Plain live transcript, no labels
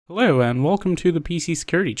Hello and welcome to the PC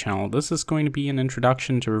Security channel. This is going to be an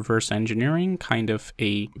introduction to reverse engineering, kind of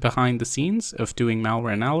a behind the scenes of doing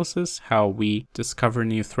malware analysis, how we discover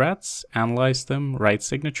new threats, analyze them, write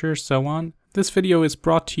signatures, so on. This video is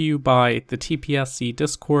brought to you by the TPSC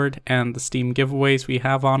Discord and the Steam giveaways we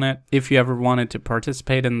have on it. If you ever wanted to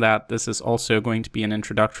participate in that, this is also going to be an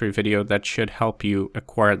introductory video that should help you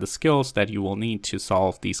acquire the skills that you will need to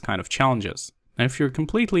solve these kind of challenges. Now, if you're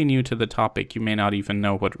completely new to the topic, you may not even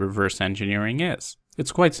know what reverse engineering is.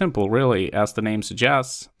 It's quite simple, really. As the name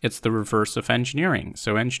suggests, it's the reverse of engineering.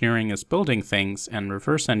 So engineering is building things, and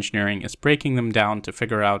reverse engineering is breaking them down to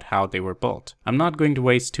figure out how they were built. I'm not going to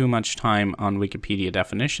waste too much time on Wikipedia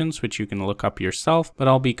definitions, which you can look up yourself, but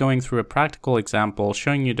I'll be going through a practical example,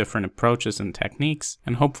 showing you different approaches and techniques,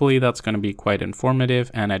 and hopefully that's going to be quite informative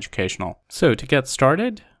and educational. So to get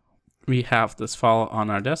started, we have this file on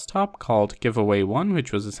our desktop called Giveaway 1,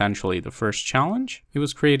 which was essentially the first challenge. It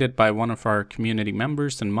was created by one of our community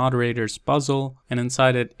members and moderators, Buzzle, and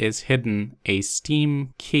inside it is hidden a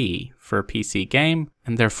Steam key for a PC game,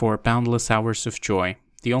 and therefore boundless hours of joy.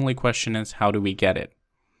 The only question is, how do we get it?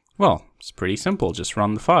 Well, it's pretty simple, just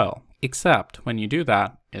run the file. Except when you do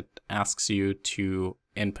that, it asks you to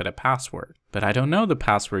input a password. But I don't know the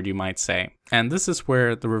password, you might say. And this is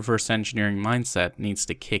where the reverse engineering mindset needs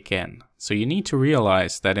to kick in. So you need to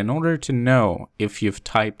realize that in order to know if you've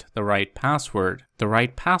typed the right password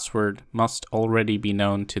must already be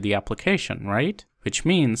known to the application, right? Which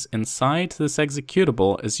means inside this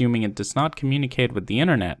executable, assuming it does not communicate with the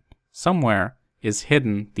internet, somewhere is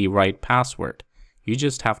hidden the right password. You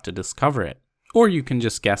just have to discover it. Or you can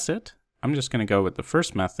just guess it. I'm just going to go with the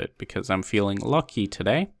first method because I'm feeling lucky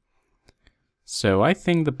today. So I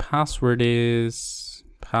think the password is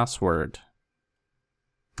password.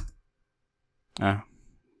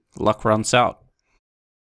 Luck runs out.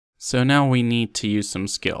 So now we need to use some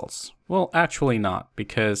skills. Well, actually not,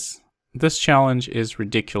 because this challenge is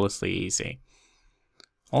ridiculously easy.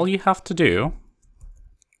 All you have to do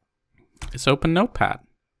is open Notepad.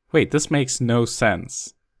 Wait, this makes no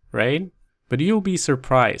sense, right? But you'll be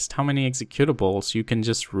surprised how many executables you can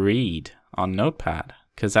just read on Notepad.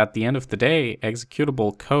 Because at the end of the day,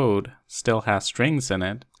 executable code still has strings in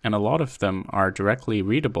it, and a lot of them are directly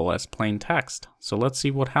readable as plain text. So let's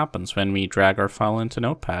see what happens when we drag our file into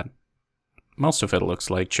Notepad. Most of it looks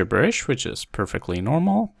like gibberish, which is perfectly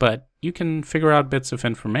normal, but you can figure out bits of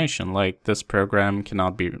information, like this program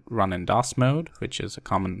cannot be run in DOS mode, which is a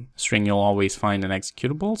common string you'll always find in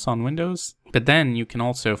executables on Windows. But then you can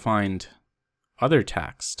also find other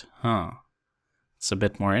text. It's a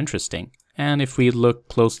bit more interesting. And if we look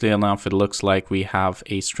closely enough, it looks like we have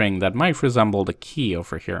a string that might resemble the key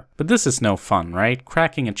over here. But this is no fun, right?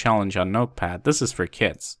 Cracking a challenge on Notepad, this is for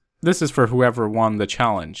kids. This is for whoever won the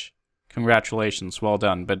challenge. Congratulations, well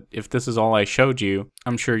done. But if this is all I showed you,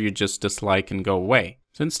 I'm sure you just dislike and go away.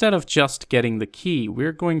 So instead of just getting the key,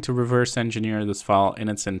 we're going to reverse engineer this file in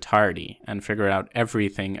its entirety and figure out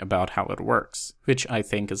everything about how it works, which I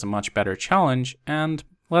think is a much better challenge. And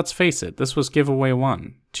let's face it, this was giveaway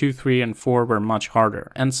 1. 2, 3, and 4 were much harder,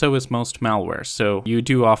 and so is most malware, so you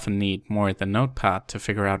do often need more than Notepad to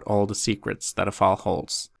figure out all the secrets that a file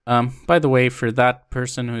holds. By the way, for that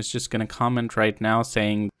person who's just going to comment right now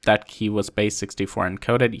saying that key was base64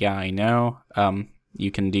 encoded, yeah, I know.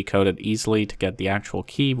 You can decode it easily to get the actual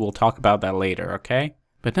key. We'll talk about that later, okay?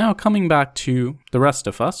 But now coming back to the rest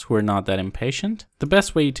of us who are not that impatient, the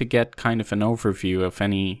best way to get kind of an overview of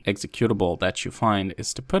any executable that you find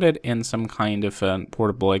is to put it in some kind of a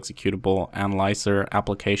portable executable analyzer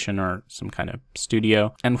application or some kind of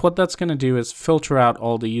studio. And what that's going to do is filter out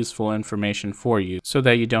all the useful information for you so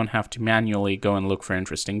that you don't have to manually go and look for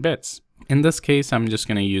interesting bits. In this case, I'm just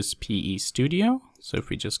going to use PE Studio. So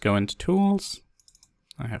if we just go into Tools,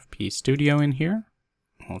 I have PE Studio in here.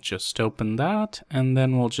 We'll just open that, and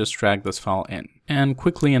then we'll just drag this file in. And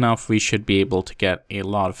quickly enough, we should be able to get a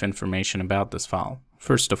lot of information about this file.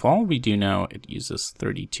 First of all, we do know it uses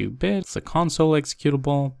 32 bits, it's a console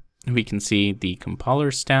executable. We can see the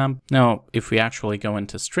compiler stamp. Now, if we actually go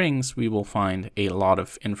into strings, we will find a lot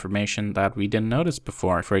of information that we didn't notice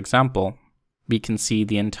before. For example, we can see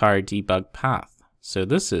the entire debug path. So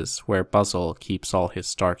this is where Buzzle keeps all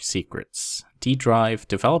his dark secrets. D drive,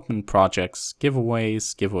 development projects,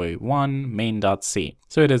 giveaways, giveaway 1, main.c.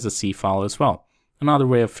 So it is a C file as well. Another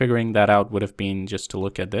way of figuring that out would have been just to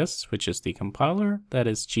look at this, which is the compiler, that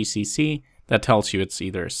is GCC. That tells you it's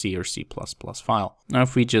either a C or C++ file. Now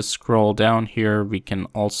if we just scroll down here, we can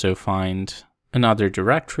also find another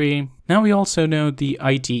directory. Now we also know the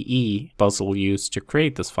IDE Buzzle used to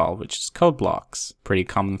create this file, which is code blocks. Pretty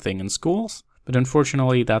common thing in schools. But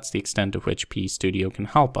unfortunately, that's the extent to which PE Studio can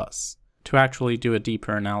help us. To actually do a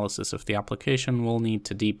deeper analysis of the application, we'll need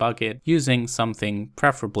to debug it using something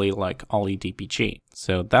preferably like OllyDbg.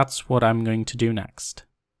 So that's what I'm going to do next.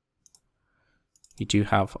 We do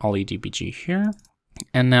have OllyDbg here,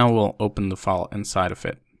 and now we'll open the file inside of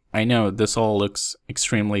it. I know this all looks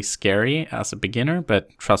extremely scary as a beginner,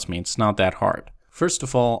 but trust me, it's not that hard. First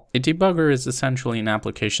of all, a debugger is essentially an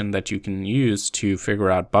application that you can use to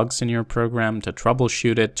figure out bugs in your program, to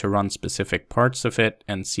troubleshoot it, to run specific parts of it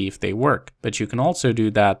and see if they work. But you can also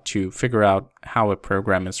do that to figure out how a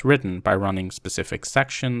program is written by running specific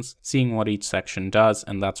sections, seeing what each section does,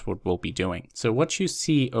 and that's what we'll be doing. So what you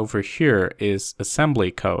see over here is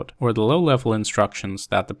assembly code, or the low-level instructions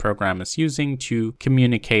that the program is using to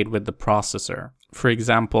communicate with the processor. For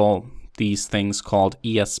example, these things called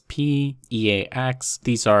ESP, EAX,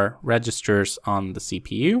 these are registers on the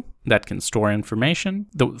CPU that can store information.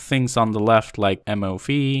 The things on the left like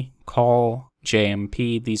MOV, call,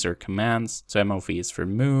 JMP, these are commands. So MOV is for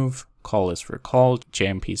move, call is for call,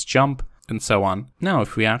 JMP is jump, and so on. Now,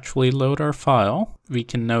 if we actually load our file, we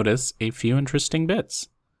can notice a few interesting bits.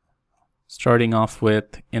 Starting off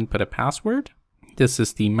with input a password. This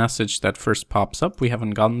is the message that first pops up. We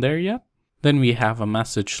haven't gotten there yet. Then we have a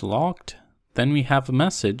message logged. Then we have a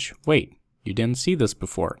message, wait, you didn't see this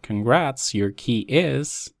before. Congrats, your key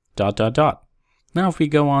is ... Now if we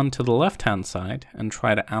go on to the left-hand side and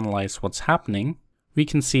try to analyze what's happening, we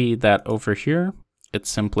can see that over here, it's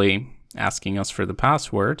simply asking us for the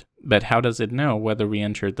password, but how does it know whether we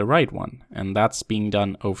entered the right one? And that's being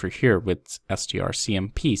done over here with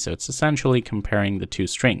strcmp, so it's essentially comparing the two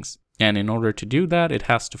strings. And in order to do that, it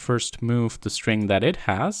has to first move the string that it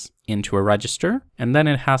has into a register, and then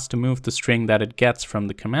it has to move the string that it gets from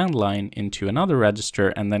the command line into another register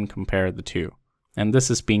and then compare the two. And this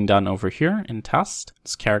is being done over here in test.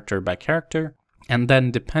 It's character by character. And then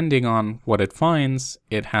depending on what it finds,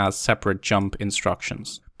 it has separate jump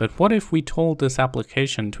instructions. But what if we told this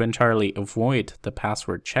application to entirely avoid the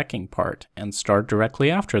password checking part and start directly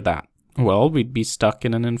after that? Well, we'd be stuck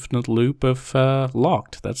in an infinite loop of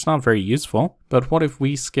locked. That's not very useful. But what if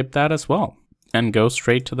we skip that as well and go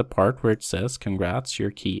straight to the part where it says, congrats,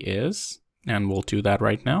 your key is, and we'll do that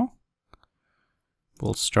right now.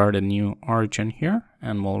 We'll start a new origin here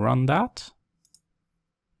and we'll run that.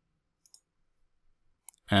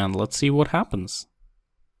 And let's see what happens.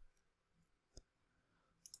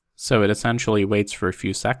 So it essentially waits for a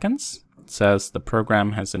few seconds. It says the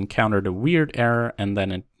program has encountered a weird error, and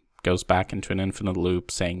then it goes back into an infinite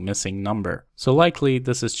loop saying missing number. So likely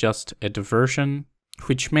this is just a diversion,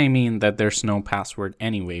 which may mean that there's no password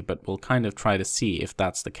anyway, but we'll kind of try to see if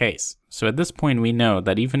that's the case. So at this point we know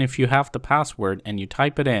that even if you have the password and you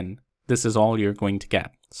type it in, this is all you're going to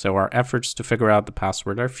get. So our efforts to figure out the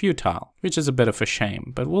password are futile, which is a bit of a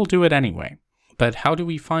shame, but we'll do it anyway. But how do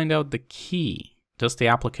we find out the key? Does the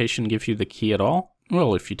application give you the key at all?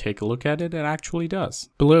 Well, if you take a look at it, it actually does.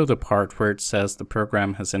 Below the part where it says the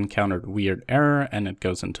program has encountered weird error and it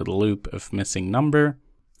goes into the loop of missing number,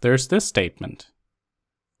 there's this statement.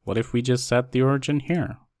 What if we just set the origin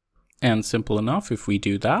here? And simple enough, if we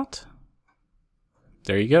do that,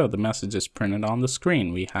 there you go, the message is printed on the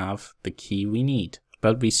screen. We have the key we need.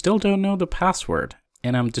 But we still don't know the password,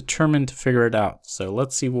 and I'm determined to figure it out. So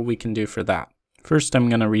let's see what we can do for that. First, I'm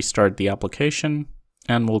going to restart the application,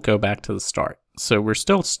 and we'll go back to the start. So we're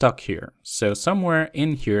still stuck here. So somewhere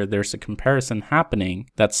in here, there's a comparison happening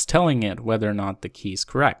that's telling it whether or not the key is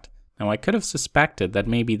correct. Now, I could have suspected that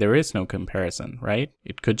maybe there is no comparison, right?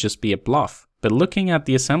 It could just be a bluff. But looking at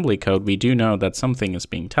the assembly code, we do know that something is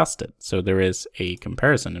being tested. So there is a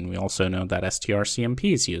comparison, and we also know that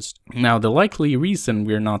strcmp is used. Now, the likely reason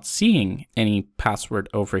we're not seeing any password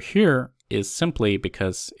over here is simply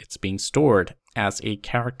because it's being stored as a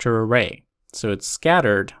character array. So it's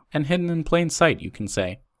scattered and hidden in plain sight, you can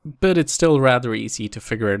say. But it's still rather easy to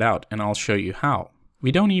figure it out, and I'll show you how.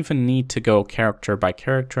 We don't even need to go character by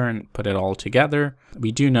character and put it all together.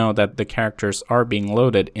 We do know that the characters are being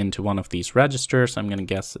loaded into one of these registers. I'm going to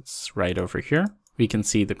guess it's right over here. We can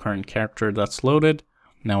see the current character that's loaded.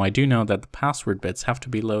 Now I do know that the password bits have to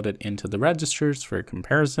be loaded into the registers for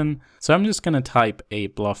comparison. So I'm just going to type a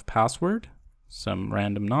bluff password, some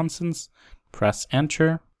random nonsense, press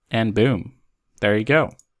enter, and boom, there you go.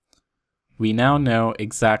 We now know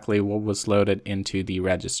exactly what was loaded into the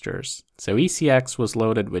registers. So ECX was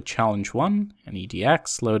loaded with challenge 1 and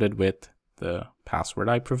EDX loaded with the password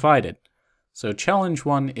I provided. So challenge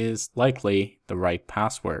 1 is likely the right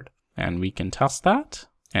password. And we can test that.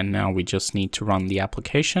 And now we just need to run the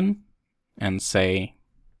application and say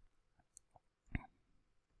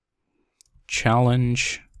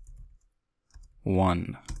challenge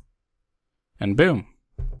 1. And boom,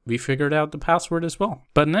 we figured out the password as well.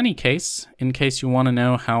 But in any case, in case you want to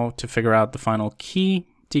know how to figure out the final key,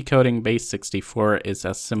 Decoding Base64 is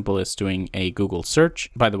as simple as doing a Google search.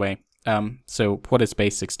 By the way, so what is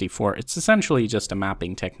Base64? It's essentially just a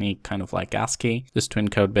mapping technique, kind of like ASCII, just to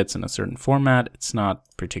encode bits in a certain format. It's not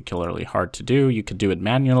particularly hard to do. You could do it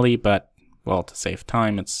manually, but well, to save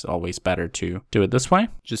time, it's always better to do it this way.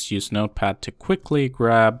 Just use Notepad to quickly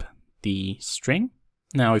grab the string.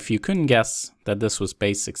 Now, if you couldn't guess that this was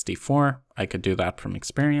Base64, I could do that from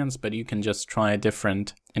experience, but you can just try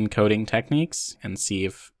different encoding techniques and see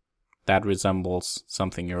if that resembles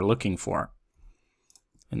something you're looking for.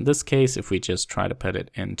 In this case, if we just try to put it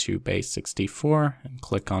into Base64 and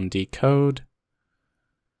click on decode,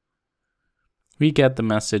 we get the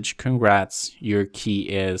message, congrats, your key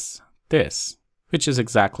is this, which is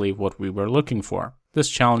exactly what we were looking for. This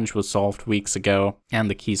challenge was solved weeks ago and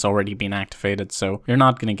the key's already been activated, so you're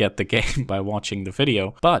not going to get the game by watching the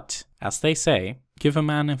video. But as they say, give a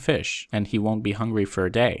man a fish and he won't be hungry for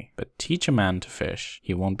a day, but teach a man to fish,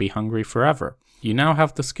 he won't be hungry forever. You now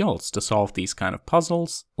have the skills to solve these kind of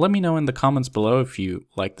puzzles. Let me know in the comments below if you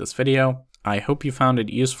liked this video. I hope you found it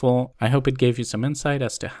useful. I hope it gave you some insight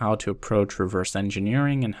as to how to approach reverse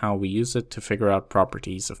engineering and how we use it to figure out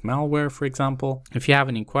properties of malware, for example. If you have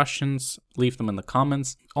any questions, leave them in the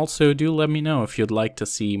comments. Also, do let me know if you'd like to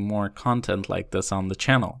see more content like this on the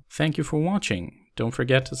channel. Thank you for watching. Don't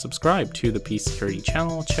forget to subscribe to the Peace Security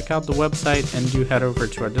channel, check out the website, and do head over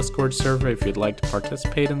to our Discord server if you'd like to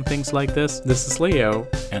participate in things like this. This is Leo,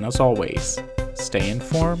 and as always, stay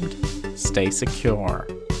informed, stay secure.